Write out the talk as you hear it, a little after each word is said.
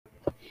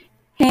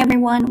Hey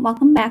everyone,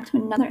 welcome back to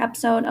another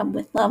episode of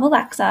With Love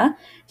Alexa.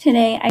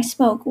 Today I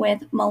spoke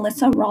with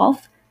Melissa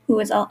Rolfe, who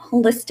is a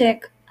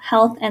holistic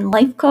health and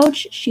life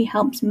coach. She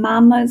helps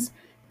mamas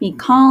be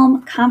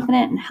calm,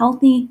 confident, and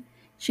healthy.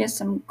 She has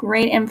some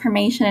great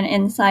information and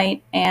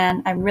insight,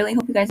 and I really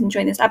hope you guys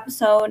enjoy this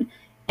episode,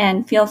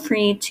 and feel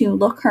free to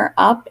look her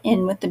up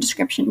with the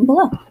description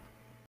below.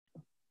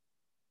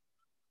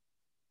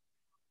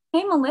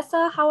 Hey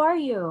Melissa, how are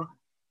you?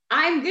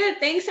 I'm good,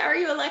 thanks. How are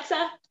you,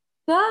 Alexa?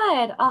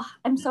 Good. Oh,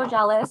 I'm so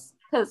jealous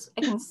because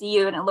I can see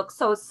you and it looks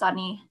so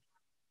sunny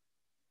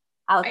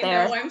out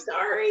there. I know, I'm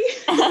sorry. You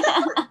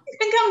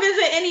can come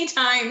visit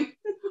anytime.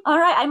 All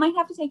right, I might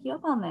have to take you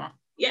up on that.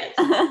 Yes.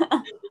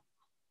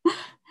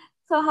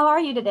 So how are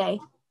you today?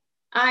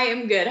 I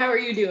am good. How are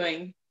you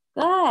doing?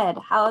 Good.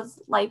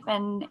 How's life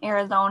in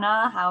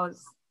Arizona?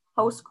 How's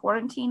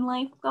post-quarantine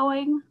life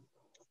going?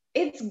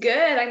 It's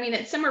good. I mean,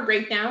 it's summer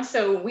break now,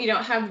 so we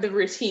don't have the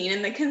routine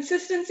and the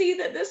consistency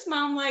that this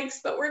mom likes,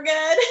 but we're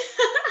good.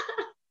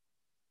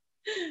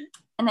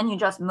 And then you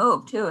just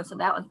moved too, so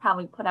that would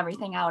probably put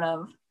everything out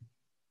of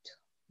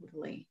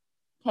Totally.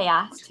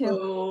 chaos too.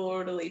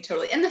 Totally.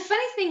 And the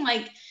funny thing,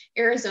 like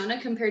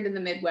Arizona compared to the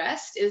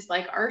Midwest, is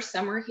like our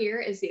summer here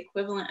is the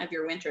equivalent of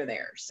your winter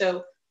there.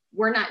 So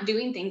we're not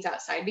doing things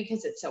outside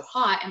because it's so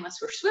hot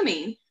unless we're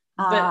swimming.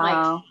 But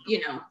like,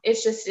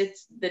 it's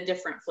the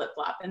different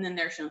flip-flop. And then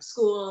there's no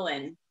school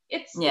and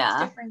it's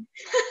different.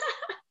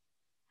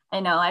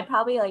 I know. I'd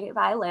probably, like, if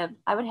I lived,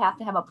 I would have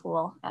to have a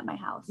pool at my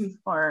house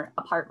or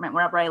apartment,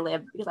 wherever I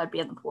live, because I'd be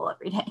in the pool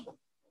every day.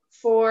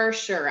 For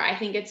sure. I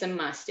think it's a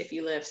must if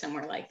you live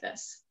somewhere like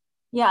this.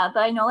 Yeah,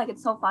 but I know, like,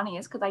 it's so funny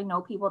is because I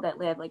know people that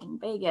live like in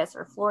Vegas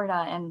or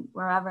Florida and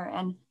wherever,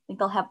 and like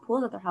they'll have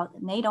pools at their house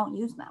and they don't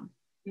use them.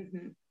 Mm-hmm.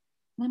 And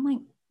I'm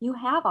like, you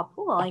have a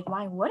pool, like,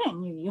 why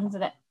wouldn't you use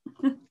it?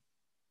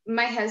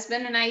 My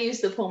husband and I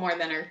use the pool more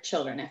than our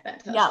children, if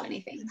that tells you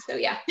anything. So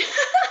yeah.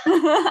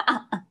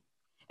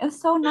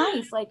 It's so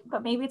nice, like,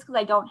 but maybe it's because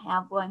I don't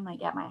have one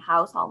like at my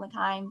house all the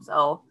time.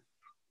 So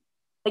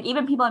like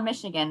even people in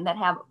Michigan that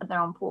have their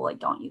own pool like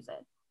don't use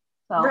it.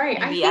 So right.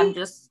 Maybe I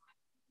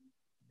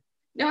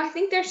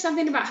think there's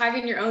something about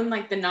having your own,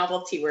 like the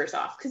novelty wears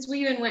off. Because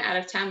we even went out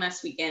of town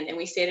last weekend and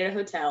we stayed at a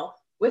hotel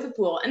with a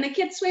pool and the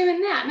kids swam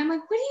in that. And I'm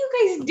like, what are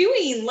you guys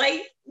doing? Like,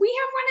 we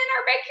have one in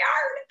our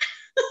backyard.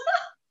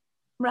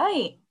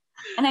 Right.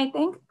 And I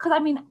think, because I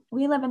mean,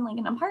 we live in like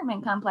an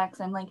apartment complex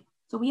and like,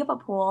 so we have a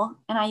pool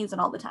and I use it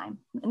all the time.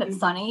 And it's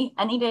sunny.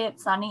 Any day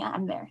it's sunny,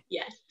 I'm there.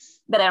 Yes.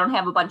 But I don't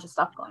have a bunch of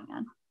stuff going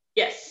on.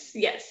 Yes.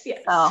 So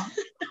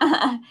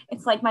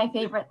it's like my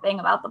favorite thing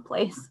about the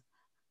place.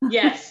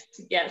 Yes.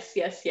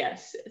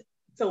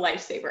 It's a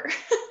lifesaver.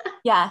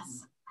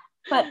 Yes.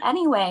 But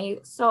anyway,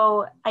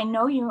 so I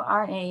know you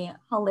are a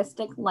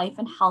holistic life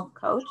and health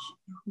coach.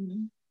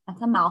 Mm-hmm.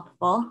 That's a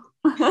mouthful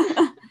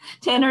to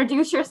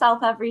introduce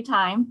yourself every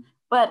time.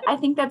 But I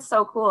think that's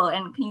so cool.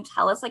 And can you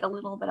tell us like a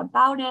little bit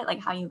about it, like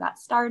how you got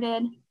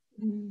started?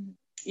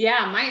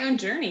 Yeah, my own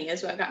journey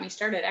is what got me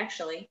started,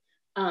 actually.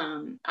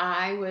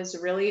 I was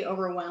really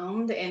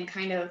overwhelmed and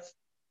kind of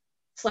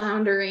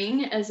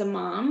floundering as a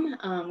mom.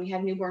 We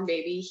had a newborn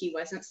baby. He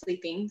wasn't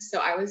sleeping, so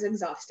I was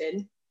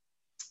exhausted.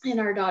 And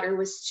our daughter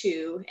was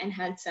 2 and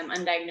had some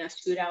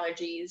undiagnosed food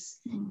allergies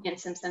and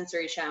some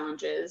sensory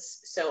challenges.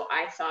 So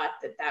I thought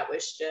that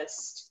was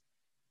just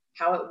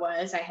how it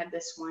was. I had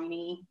this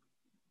whiny,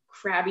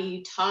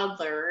 crabby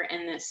toddler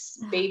and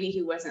this baby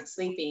who wasn't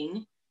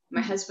sleeping.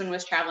 My husband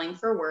was traveling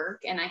for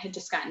work and I had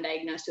just gotten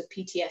diagnosed with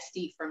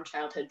PTSD from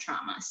childhood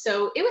trauma.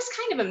 So it was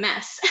kind of a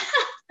mess.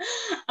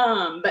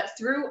 But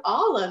through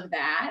all of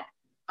that,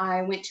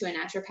 I went to a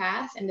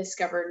naturopath and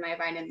discovered my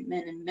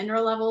vitamin and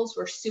mineral levels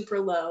were super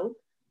low.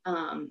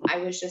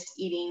 I was just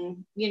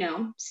eating,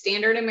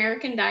 standard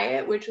American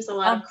diet, which was a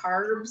lot of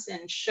carbs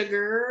and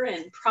sugar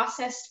and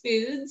processed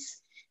foods,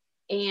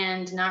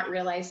 and not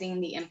realizing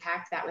the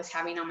impact that was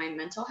having on my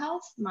mental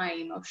health, my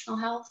emotional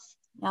health.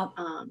 Yep.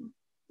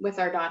 With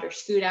our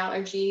daughter's food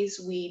allergies,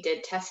 we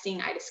did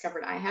testing. I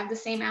discovered I have the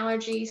same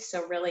allergies,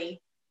 so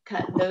really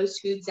cut those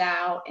foods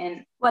out,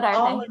 and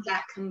all of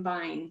that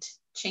combined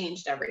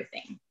changed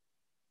everything.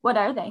 What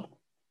are they?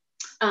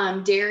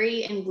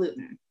 Dairy and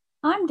gluten.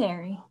 I'm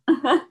dairy.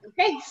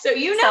 Okay, so So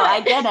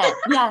I get it.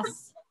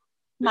 Yes.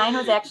 Mine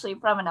was actually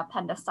from an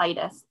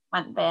appendicitis,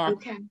 went bad.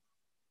 Okay.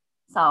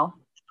 So,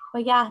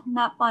 but yeah,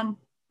 not fun.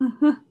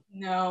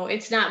 No,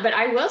 it's not. But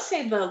I will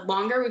say the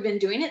longer we've been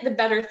doing it, the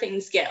better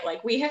things get.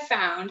 Like we have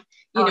found,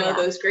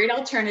 those great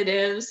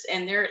alternatives,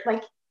 and they're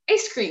like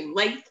ice cream.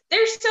 Like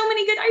there's so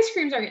many good ice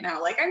creams right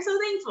now. Like I'm so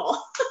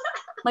thankful.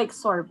 Like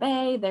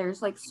sorbet,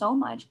 there's like so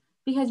much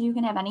because you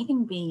can have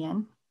anything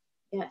vegan.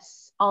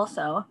 Yes.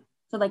 Also.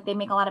 So like they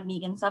make a lot of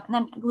vegan stuff, and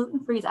then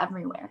gluten-free is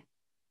everywhere,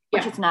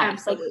 which is nice.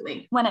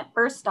 Absolutely. Like when I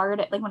first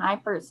started,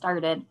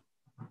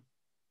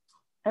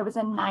 I was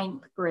in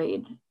 9th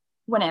grade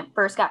when it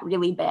first got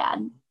really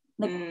bad.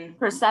 Like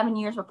for 7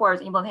 years before, I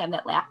was able to have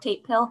that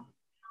lactate pill,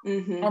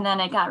 and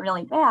then it got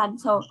really bad.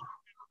 So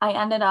I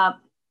ended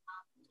up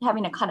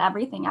having to cut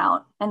everything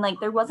out, and like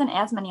there wasn't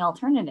as many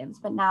alternatives,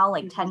 but now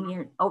like 10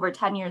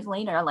 years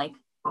later, like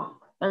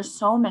there's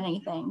so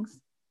many things.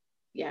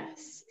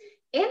 Yes.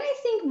 And I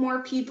think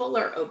more people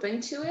are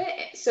open to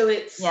it. So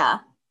it's,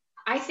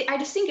 I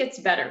just think it's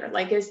better.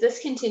 Like as this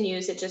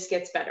continues, it just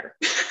gets better.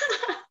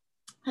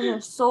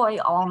 There's soy,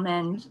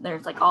 almond,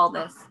 there's like all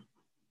this.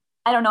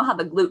 I don't know how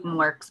the gluten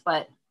works,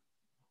 but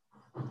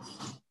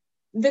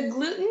the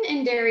gluten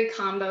and dairy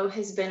combo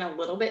has been a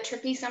little bit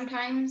tricky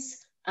sometimes.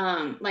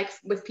 Like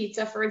with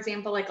pizza, for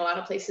example, like a lot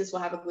of places will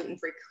have a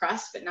gluten-free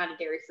crust, but not a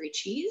dairy-free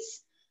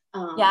cheese.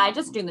 Yeah, I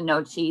just do the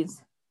no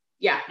cheese.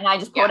 Yeah. And I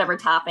just put whatever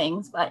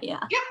toppings, but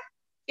yeah.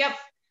 Yep.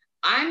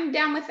 I'm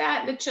down with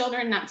that. The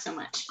children, not so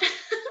much.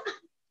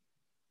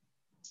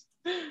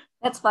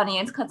 That's funny.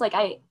 It's because like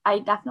I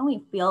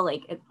definitely feel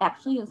like it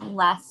actually is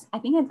less. I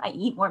think I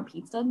eat more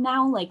pizza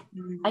now. Like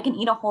I can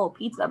eat a whole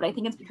pizza, but I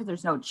think it's because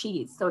there's no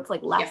cheese. So it's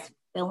like less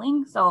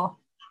filling. So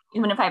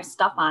even if I have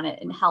stuff on it,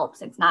 it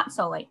helps. It's not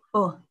so like,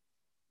 oh.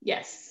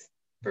 Yes,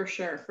 for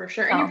sure.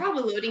 And you're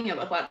probably loading it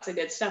with lots of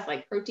good stuff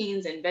like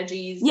proteins and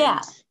veggies. Yeah.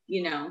 And,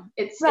 you know,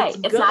 it's right.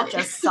 It's good. Not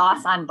just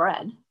sauce on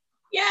bread.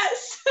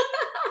 Yes.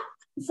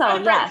 So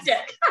yes.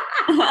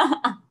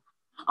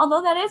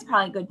 Although that is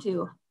probably good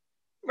too.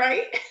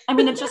 Right. I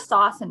mean, it's just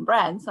sauce and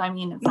bread. So I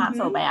mean, it's not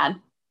so bad.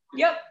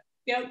 Yep.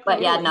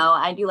 But yeah, no,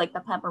 I do like the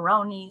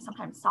pepperoni,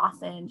 sometimes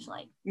sausage,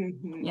 like,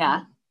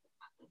 yeah.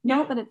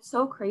 No, but it's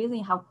so crazy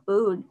how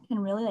food can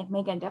really like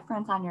make a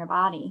difference on your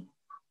body.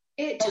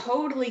 It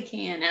totally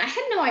can. And I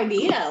had no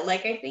idea.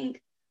 Like, I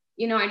think,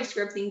 you know, I just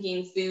grew up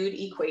thinking food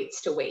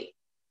equates to weight.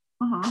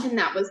 And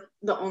that was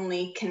the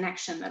only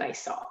connection that I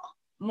saw.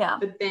 Yeah.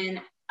 But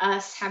then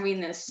us having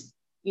this,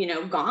 you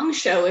know, gong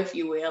show, if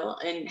you will,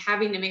 and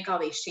having to make all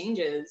these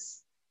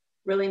changes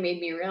really made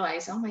me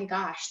realize, oh my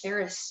gosh, there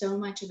is so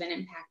much of an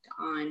impact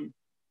on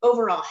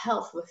overall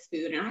health with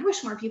food. And I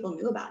wish more people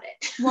knew about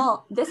it.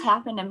 Well, this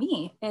happened to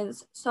me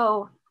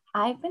so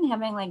I've been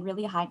having like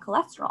really high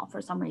cholesterol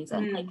for some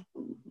reason,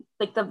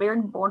 like the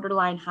very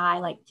borderline high,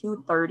 like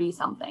 230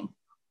 something.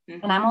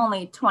 And I'm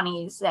only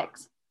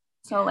 26.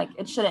 So like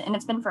it shouldn't, and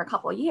it's been for a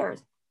couple of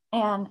years.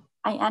 And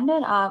I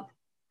ended up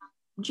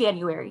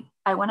January,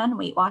 I went on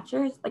Weight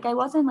Watchers. Like I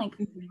wasn't like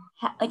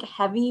like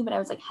heavy, but I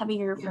was like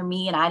heavier for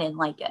me, and I didn't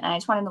like it. And I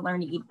just wanted to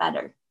learn to eat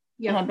better.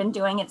 And I've been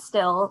doing it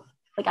still.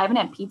 Like I haven't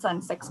had pizza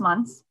in 6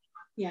 months.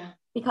 Yeah.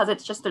 Because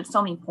it's just, there's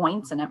so many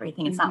points and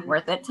everything. It's not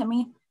worth it to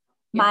me.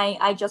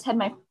 I just had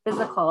my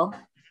physical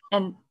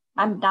and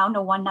I'm down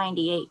to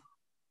 198.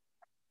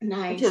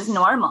 Nice. Which is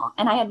normal.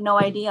 And I had no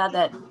idea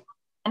that,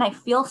 and I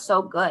feel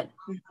so good.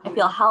 I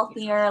feel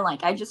healthier.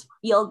 Like I just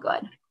feel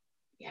good.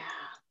 Yeah.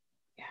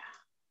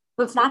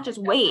 So it's not just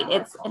weight.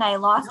 And I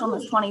lost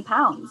almost 20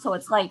 pounds. So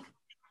it's like,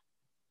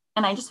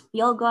 and I just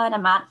feel good.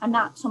 I'm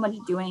not so much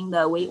doing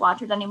the Weight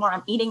Watchers anymore.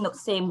 I'm eating the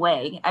same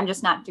way. I'm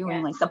just not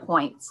doing like the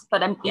points,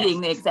 but I'm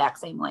eating the exact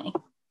same way.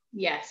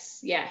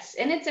 Yes.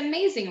 And it's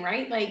amazing,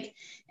 right? Like,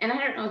 and I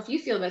don't know if you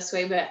feel this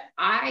way, but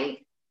I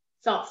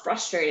felt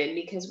frustrated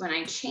because when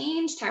I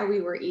changed how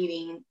we were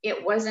eating,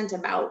 it wasn't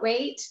about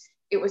weight.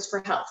 It was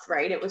for health,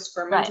 right? It was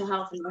for mental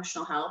health,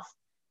 emotional health.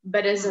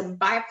 But as a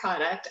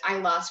byproduct, I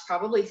lost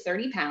probably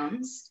 30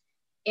 pounds,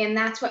 and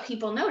that's what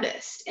people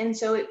noticed. And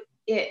so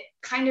it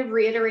kind of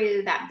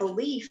reiterated that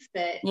belief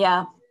that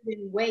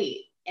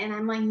weight. And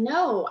I'm like,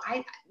 no,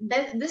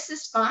 this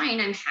is fine.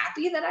 I'm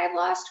happy that I've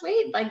lost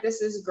weight. Like,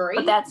 this is great.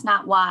 But that's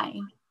not why.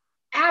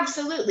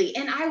 Absolutely.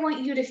 And I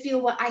want you to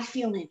feel what I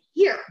feel in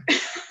here.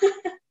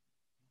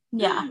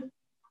 Yeah,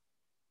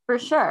 for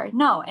sure.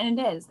 No, and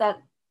it is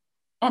that.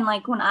 And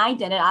like when I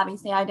did it,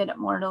 obviously I did it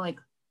more to like,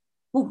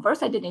 well,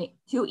 first I did it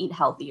to eat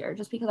healthier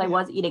just because I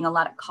was eating a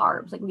lot of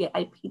carbs. Like I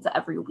had pizza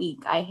every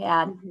week. I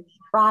had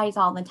fries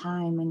all the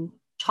time and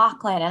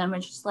chocolate. And I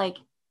was just like,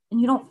 and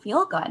you don't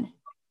feel good.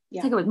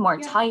 It's like I was more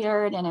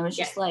tired, and it was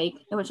just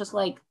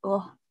like,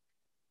 oh,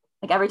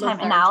 like every time.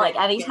 And now like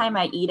anytime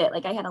I eat it,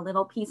 like I had a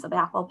little piece of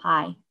apple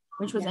pie,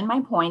 which was in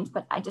my points,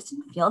 but I just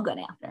didn't feel good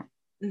after.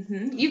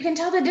 You can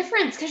tell the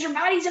difference because your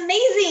body's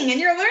amazing and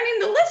you're learning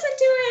to listen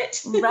to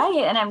it.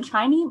 Right. And I'm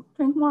trying to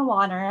drink more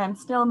water. I'm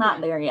still not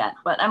there yet,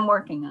 but I'm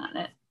working on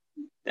it.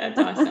 That's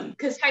awesome.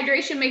 Because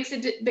hydration makes a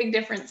big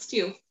difference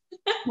too.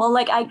 Well,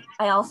 like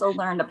I also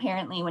learned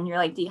apparently when you're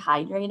like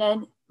dehydrated,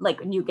 like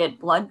when you get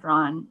blood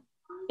drawn,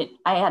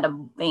 I had a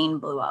vein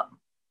blew up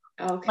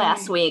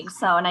last week.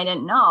 So, and I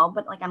didn't know,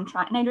 but like I'm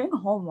trying, and I drank a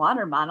whole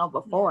water bottle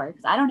before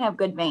because I don't have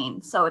good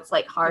veins. So it's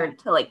like hard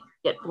to like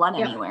get blood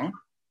anywhere.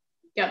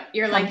 Yep.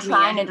 You're so like, I'm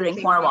trying to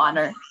drink more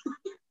water.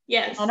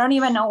 Yes. I don't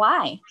even know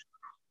why.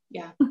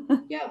 Yeah.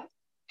 Yep.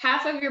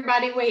 Half of your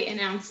body weight in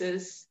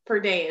ounces per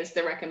day is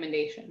the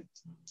recommendation.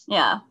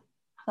 Yeah.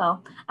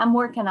 So I'm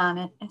working on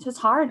it. It's just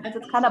hard because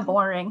it's kind of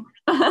boring.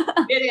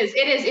 It is.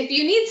 If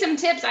you need some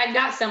tips, I've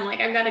got some. Like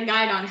I've got a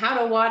guide on how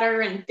to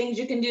water and things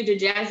you can do to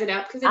jazz it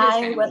up. Because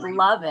I would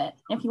love it.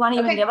 If you want to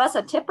even give us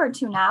a tip or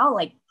two now,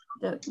 like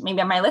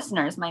maybe my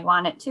listeners might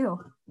want it too.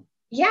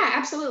 Yeah,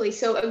 absolutely.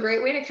 So a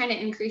great way to kind of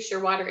increase your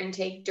water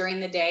intake during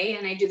the day,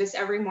 and I do this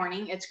every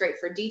morning. It's great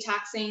for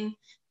detoxing.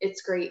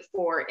 It's great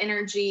for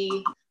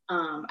energy.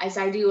 As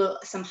I do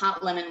some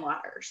hot lemon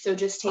water. So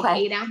just take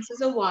 8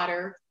 ounces of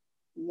water,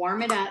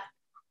 warm it up,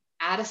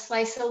 add a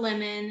slice of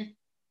lemon.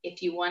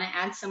 If you want to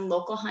add some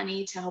local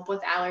honey to help with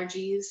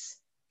allergies,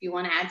 if you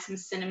want to add some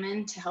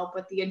cinnamon to help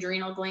with the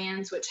adrenal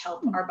glands, which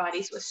help our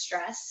bodies with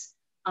stress,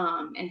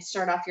 and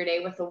start off your day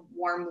with a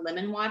warm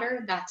lemon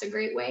water, that's a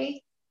great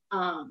way.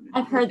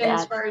 I've heard that.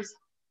 As far as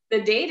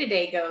the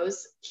day-to-day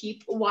goes,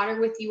 keep water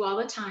with you all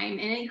the time,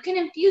 and you can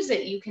infuse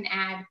it. You can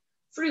add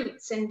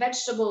fruits and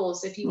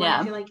vegetables if you want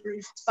to feel like you're in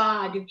a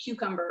spa, do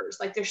cucumbers.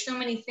 Like there's so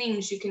many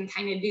things you can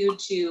kind of do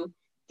to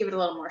give it a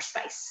little more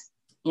spice.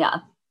 Yeah.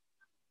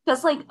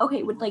 Just like,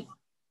 okay, would like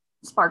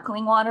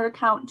sparkling water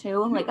count too?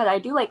 Mm-hmm. Like I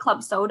do like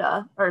club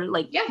soda or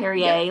like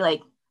Perrier,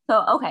 like,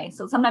 so, okay.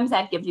 So sometimes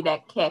that gives you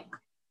that kick.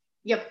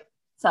 Yep.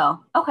 So,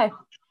 okay.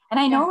 And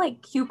I know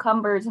like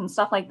cucumbers and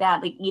stuff like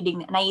that, like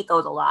eating, and I eat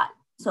those a lot.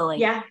 So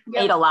like I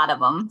eat a lot of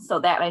them. So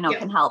that I know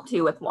can help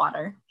too with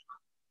water.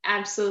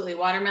 Absolutely.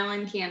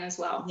 Watermelon can as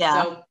well.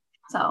 Yeah.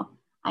 So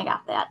I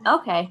got that.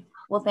 Okay.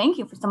 Well, thank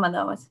you for some of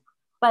those.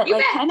 But you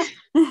like bet. kind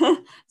of,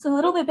 so a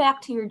little bit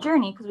back to your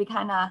journey, because we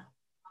kind of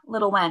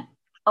little went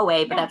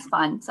away, but that's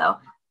fun. So,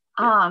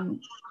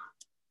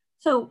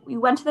 so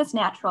you went to this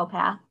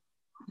naturopath,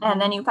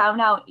 and then you found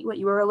out what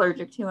you were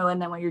allergic to,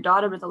 and then what your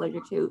daughter was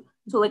allergic to.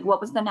 So like,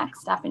 what was the next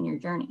step in your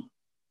journey?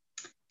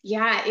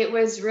 Yeah, it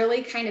was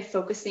really kind of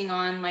focusing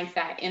on like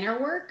that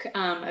inner work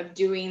of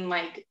doing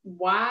like,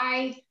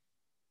 why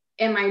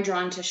am I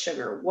drawn to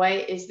sugar?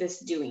 What is this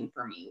doing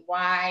for me?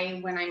 Why,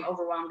 when I'm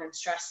overwhelmed and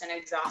stressed and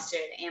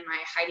exhausted, am I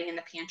hiding in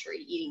the pantry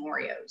eating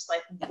Oreos?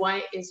 Like,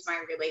 what is my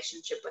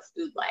relationship with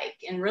food like?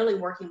 And really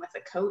working with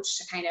a coach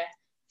to kind of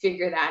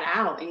figure that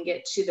out and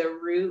get to the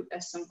root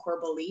of some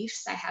core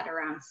beliefs I had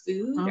around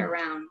food,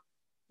 around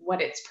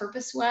what its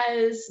purpose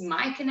was,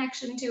 my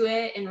connection to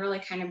it, and really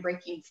kind of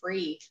breaking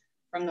free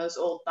from those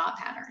old thought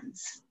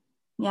patterns.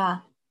 Yeah.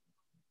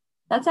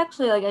 That's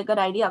actually like a good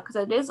idea, because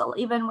it is,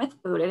 even with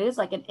food, it is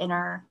like an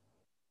inner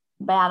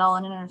battle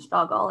and an inner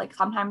struggle. Like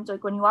sometimes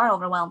like when you are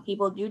overwhelmed,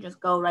 people do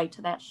just go right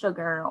to that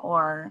sugar,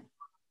 or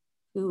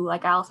to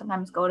like, I'll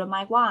sometimes go to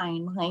my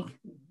wine, like,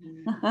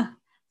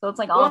 so it's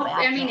like all that.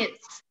 I mean,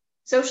 it's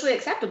socially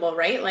acceptable,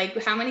 right?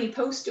 Like how many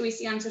posts do we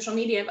see on social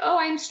media of, oh,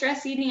 I'm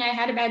stress eating, I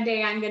had a bad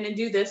day, I'm going to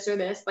do this or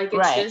this. Like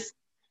it's just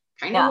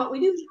kind of what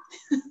we do.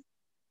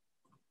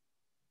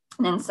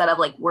 And instead of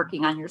like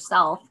working on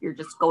yourself, you're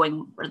just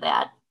going for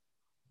that.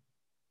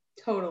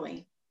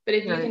 Totally. But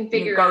if you can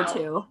figure out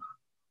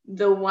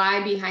the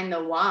why behind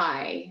the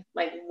why,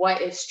 like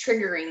what is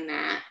triggering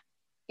that,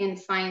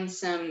 and find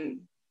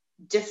some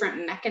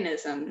different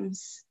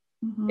mechanisms,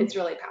 it's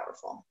really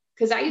powerful.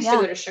 Because I used to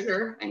go to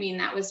sugar. I mean,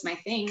 that was my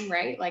thing,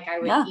 right? Like I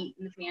would eat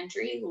in the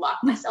pantry, lock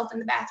myself in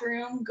the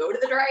bathroom, go to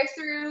the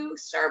drive-thru,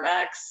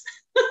 Starbucks.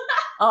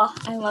 Oh,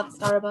 I love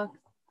Starbucks.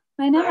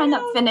 I never end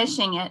up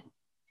finishing it.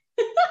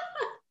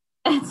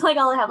 It's like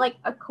I'll have like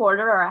a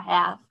quarter or a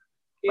half.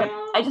 But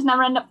I just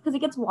never end up, because it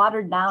gets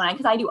watered down.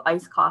 Because I do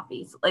iced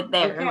coffees. Like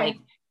they're like,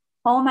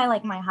 home, I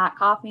like my hot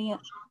coffee.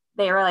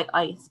 They are like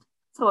iced.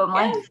 So I'm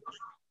like.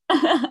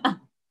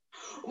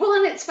 Well,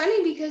 and it's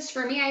funny because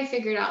for me, I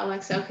figured out,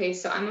 Alexa, okay,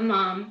 so I'm a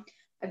mom.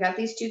 I've got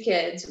these 2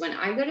 kids. When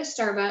I go to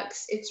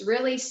Starbucks, it's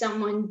really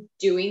someone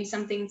doing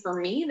something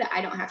for me that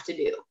I don't have to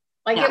do.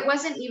 Like it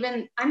wasn't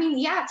even, I mean,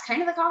 it's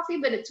kind of the coffee,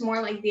 but it's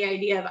more like the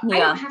idea of I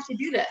don't have to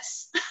do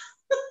this.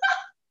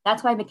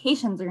 That's why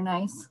vacations are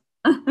nice.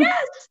 Yes.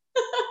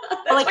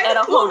 That's like why at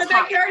the a pool hotel. in the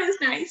backyard is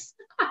nice.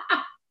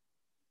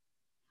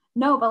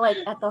 No, but like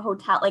at the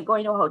hotel, like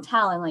going to a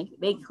hotel and like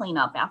they clean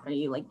up after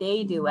you, like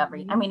they do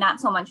I mean, not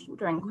so much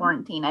during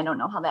quarantine. I don't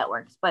know how that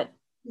works, but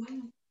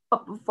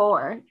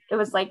before it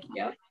was like,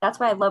 that's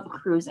why I love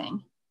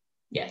cruising.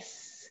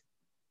 Yes.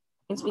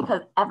 It's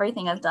because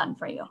everything is done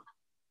for you.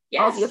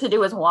 Yes. All you have to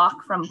do is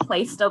walk from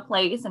place to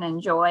place and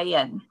enjoy,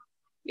 and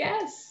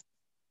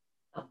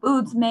the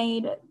food's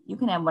made. You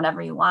can have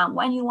whatever you want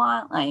when you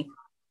want. Like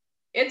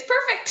it's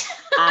perfect.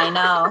 I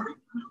know.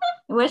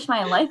 I wish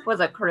my life was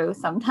a cruise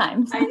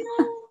sometimes.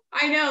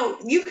 I know.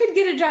 You could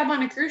get a job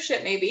on a cruise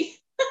ship, maybe.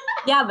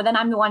 Yeah, but then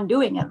I'm the one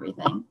doing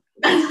everything.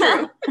 That's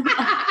true.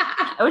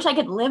 I wish I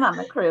could live on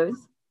the cruise.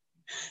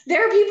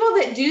 There are people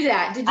that do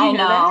that. Did you know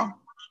that?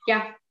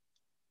 Yeah.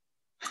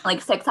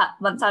 Like 6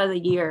 months out of the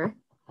year.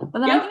 But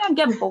then I think I'd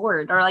get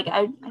bored, or like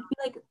I feel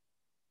like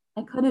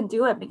I couldn't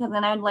do it, because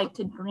then I'd like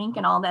to drink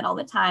and all that all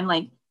the time.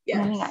 Like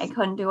I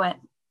couldn't do it.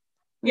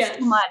 It's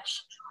too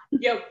much.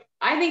 Yep.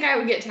 I think I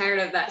would get tired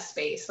of that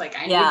space. Like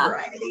I need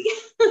variety.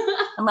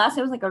 Unless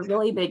it was like a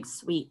really big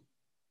suite.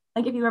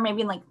 Like if you were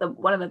maybe in like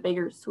one of the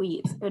bigger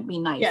suites, it would be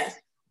nice. Yes.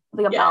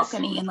 Like a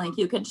balcony, and like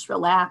you could just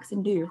relax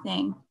and do your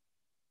thing.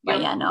 But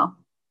no.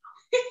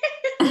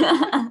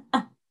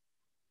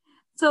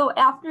 So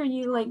after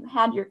you like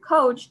had your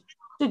coach,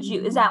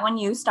 is that when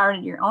you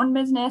started your own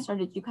business, or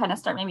did you kind of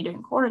start maybe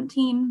during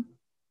quarantine?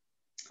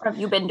 Or have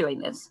you been doing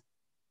this?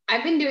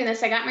 I've been doing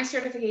this. I got my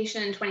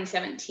certification in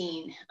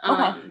 2017.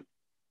 Okay.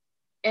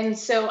 And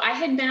so I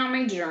had been on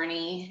my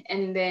journey,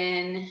 and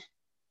then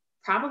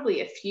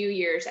probably a few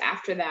years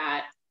after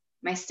that,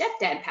 my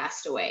stepdad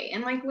passed away.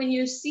 And like when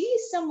you see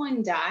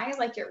someone die,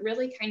 like it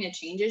really kind of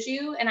changes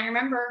you. And I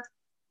remember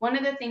one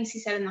of the things he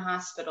said in the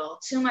hospital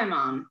to my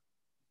mom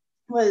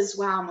was,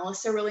 wow,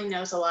 Melissa really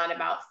knows a lot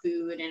about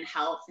food and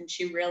health, and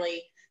she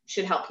really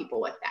should help people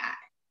with that.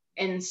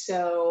 And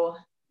so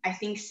I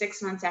think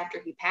 6 months after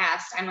he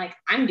passed, I'm like,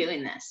 I'm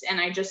doing this. And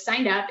I just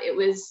signed up. It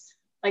was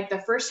like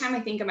the first time I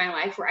think of my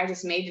life where I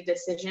just made a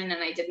decision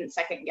and I didn't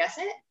second guess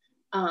it.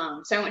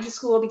 So I went to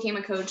school, became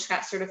a coach,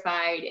 got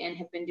certified, and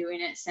have been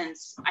doing it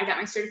since I got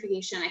my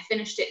certification. I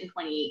finished it in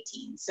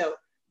 2018. So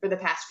for the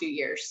past few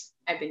years,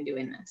 I've been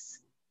doing this.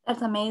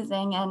 That's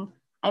amazing. And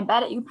I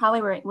bet you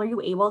probably were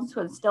you able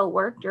to still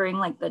work during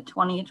like the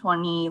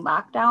 2020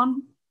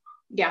 lockdown?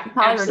 Yeah, you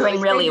probably absolutely.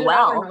 Were doing really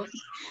well.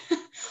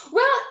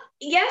 Well,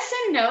 yes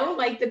and no.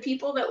 Like the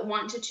people that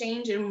want to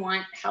change and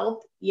want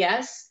help,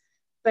 yes.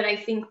 But I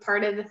think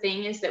part of the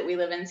thing is that we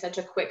live in such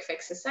a quick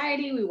fix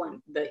society. We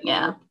want the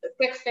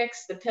quick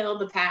fix, the pill,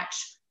 the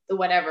patch, the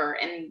whatever.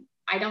 And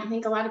I don't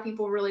think a lot of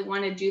people really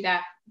want to do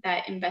that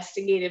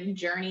investigative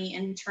journey,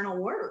 internal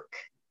work.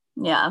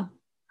 Yeah.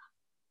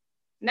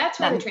 And that's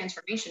where the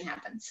transformation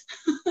happens.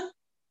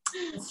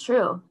 It's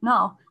true.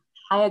 No,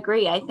 I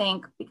agree. I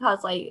think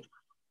because like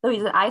the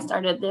reason I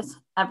started this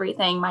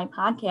everything, my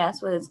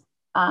podcast was,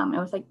 it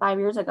was like 5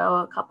 years ago,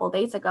 a couple of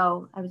days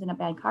ago, I was in a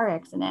bad car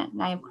accident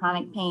and I have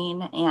chronic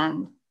pain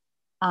and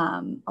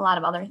a lot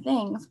of other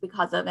things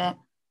because of it,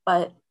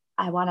 but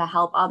I want to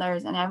help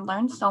others. And I've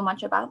learned so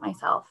much about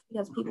myself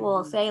because people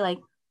will say like,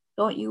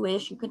 don't you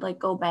wish you could like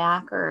go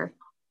back or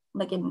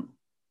like and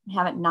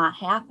have it not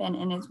happen?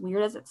 And as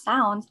weird as it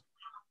sounds,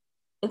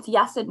 it's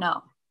yes and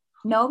no.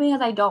 No, because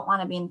I don't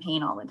want to be in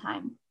pain all the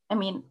time. I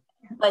mean,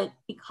 but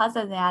because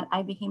of that,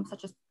 I became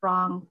such a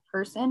strong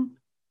person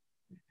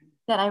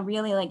that I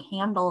really like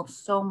handle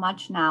so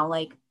much now.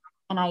 Like,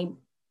 and I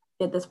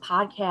did this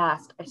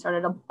podcast, I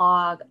started a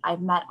blog,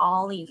 I've met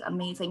all these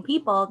amazing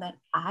people that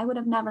I would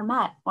have never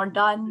met or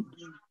done.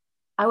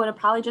 I would have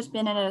probably just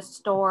been in a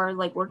store,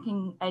 like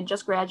working, I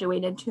just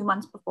graduated 2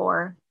 months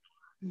before.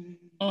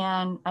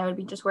 And I would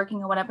be just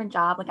working at whatever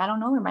job. Like, I don't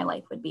know where my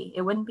life would be.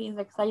 It wouldn't be as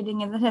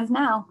exciting as it is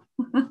now.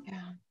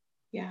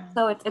 Yeah.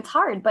 So it's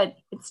hard, but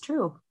it's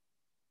true.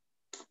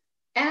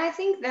 And I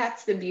think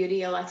that's the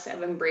beauty, Alexa,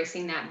 of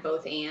embracing that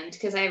both and,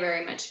 because I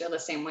very much feel the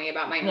same way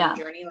about my own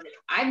journey. Like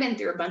I've been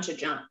through a bunch of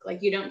junk.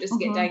 Like you don't just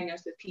get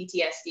diagnosed with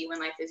PTSD when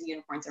life is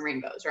unicorns and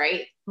rainbows,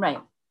 right? Right.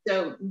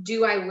 So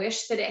do I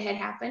wish that it had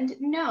happened?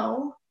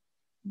 No.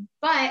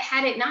 But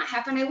had it not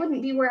happened, I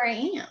wouldn't be where I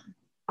am.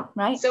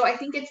 Right. So I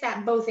think it's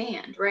that both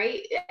and,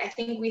 right? I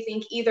think we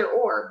think either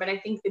or, but I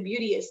think the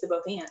beauty is the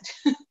both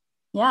and.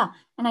 Yeah.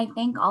 And I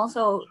think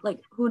also, like,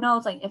 who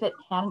knows, like, if it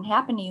hadn't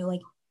happened to you,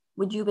 like,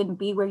 would you even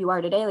be where you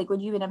are today? Like,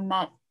 would you even have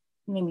met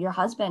maybe your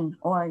husband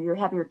or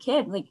have your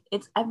kid? Like,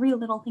 it's every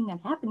little thing that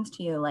happens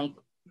to you. Like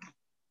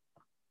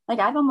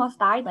I've almost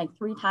died like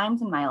 3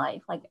 times in my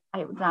life. Like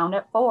I drowned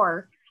at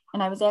 4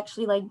 and I was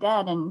actually like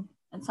dead. And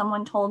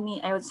someone told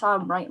me I saw a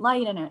bright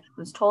light and it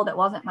was told it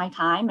wasn't my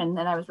time. And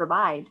then I was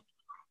revived.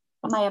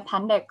 But my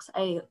appendix,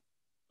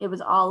 it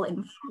was all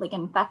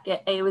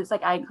infected. It was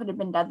like I could have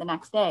been dead the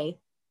next day.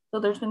 So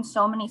there's been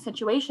so many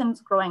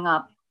situations growing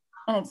up.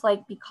 And it's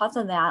like, because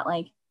of that,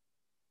 like,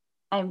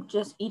 I'm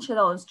just, each of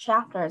those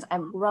chapters,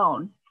 I've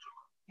grown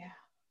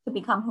to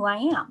become who I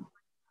am.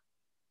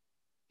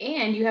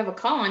 And you have a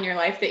call in your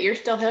life that you're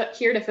still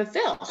here to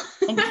fulfill.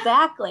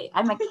 Exactly.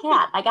 I'm a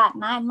cat. I got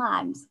 9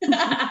 lives.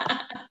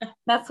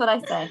 That's what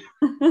I say.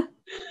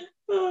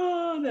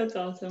 Oh, that's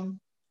awesome.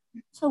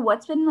 So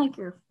what's been like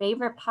your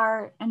favorite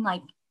part and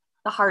like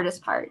the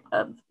hardest part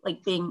of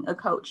like being a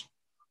coach?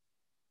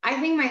 I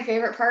think my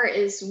favorite part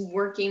is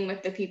working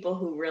with the people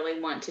who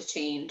really want to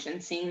change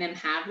and seeing them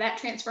have that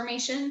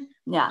transformation.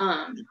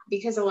 Yeah.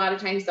 Because a lot of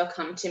times they'll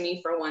come to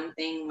me for one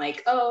thing,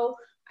 like, oh,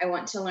 I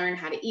want to learn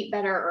how to eat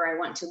better, or I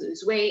want to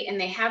lose weight.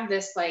 And they have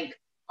this like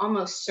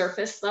almost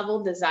surface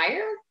level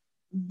desire,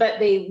 but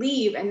they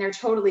leave and they're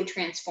totally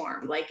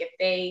transformed. Like if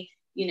they,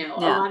 a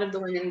lot of the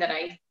women that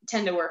I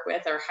tend to work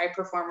with are high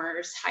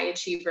performers, high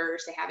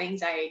achievers. They have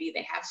anxiety,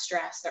 they have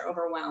stress, they're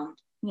overwhelmed.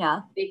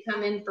 Yeah. They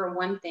come in for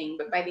one thing,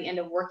 but by the end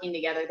of working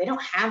together, they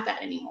don't have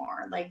that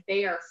anymore. Like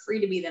they are free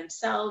to be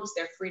themselves.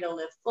 They're free to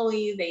live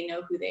fully. They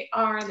know who they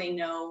are. They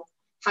know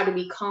how to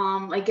be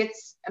calm. Like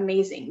it's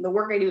amazing. The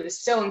work I do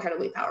is so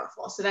incredibly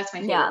powerful. So that's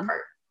my favorite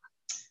part.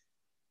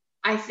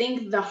 I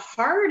think the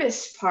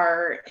hardest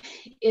part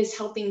is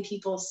helping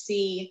people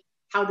see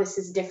how this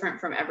is different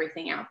from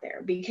everything out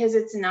there, because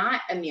it's not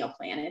a meal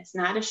plan. It's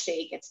not a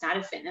shake. It's not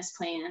a fitness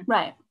plan.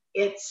 Right.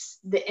 It's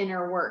the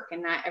inner work,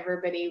 and not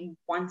everybody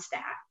wants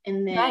that.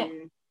 And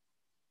then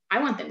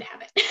I want them to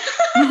have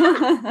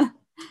it.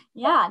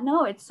 Yeah,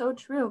 no, it's so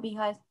true,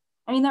 because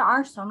I mean, there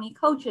are so many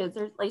coaches.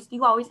 There's like,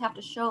 you always have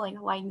to show like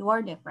why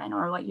you're different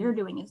or what you're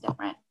doing is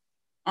different.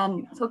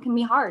 And so it can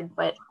be hard,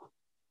 but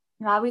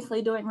you're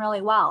obviously doing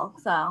really well.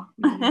 So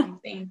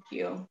Thank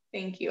you.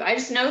 Thank you. I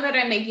just know that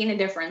I'm making a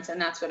difference, and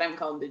that's what I'm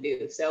called to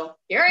do. So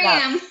here I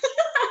am.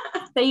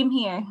 Same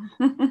here.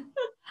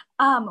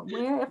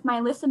 Where, if my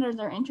listeners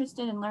are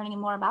interested in learning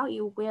more about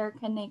you, where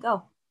can they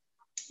go?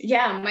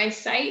 Yeah, my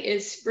site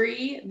is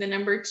free, the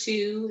number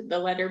 2, the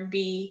letter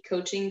B,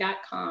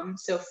 coaching.com.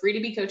 So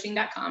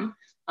freetobecoaching.com,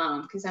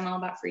 because I'm all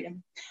about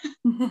freedom.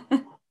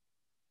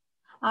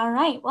 All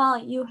right.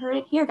 Well, you heard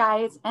it here,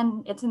 guys,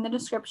 and it's in the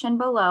description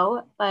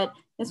below. But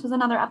this was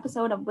another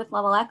episode of With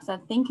Love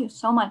Alexa. Thank you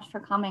so much for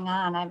coming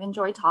on. I've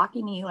enjoyed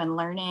talking to you and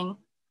learning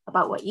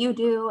about what you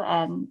do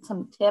and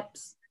some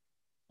tips.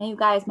 And you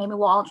guys, maybe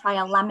we'll all try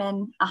a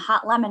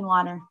hot lemon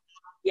water.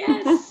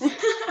 Yes.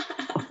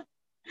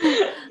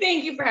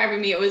 Thank you for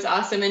having me. It was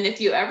awesome. And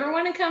if you ever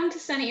want to come to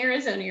sunny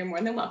Arizona, you're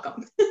more than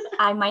welcome.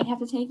 I might have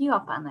to take you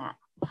up on that.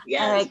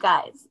 Yes. All right,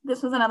 guys.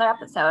 This was another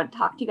episode.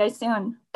 Talk to you guys soon.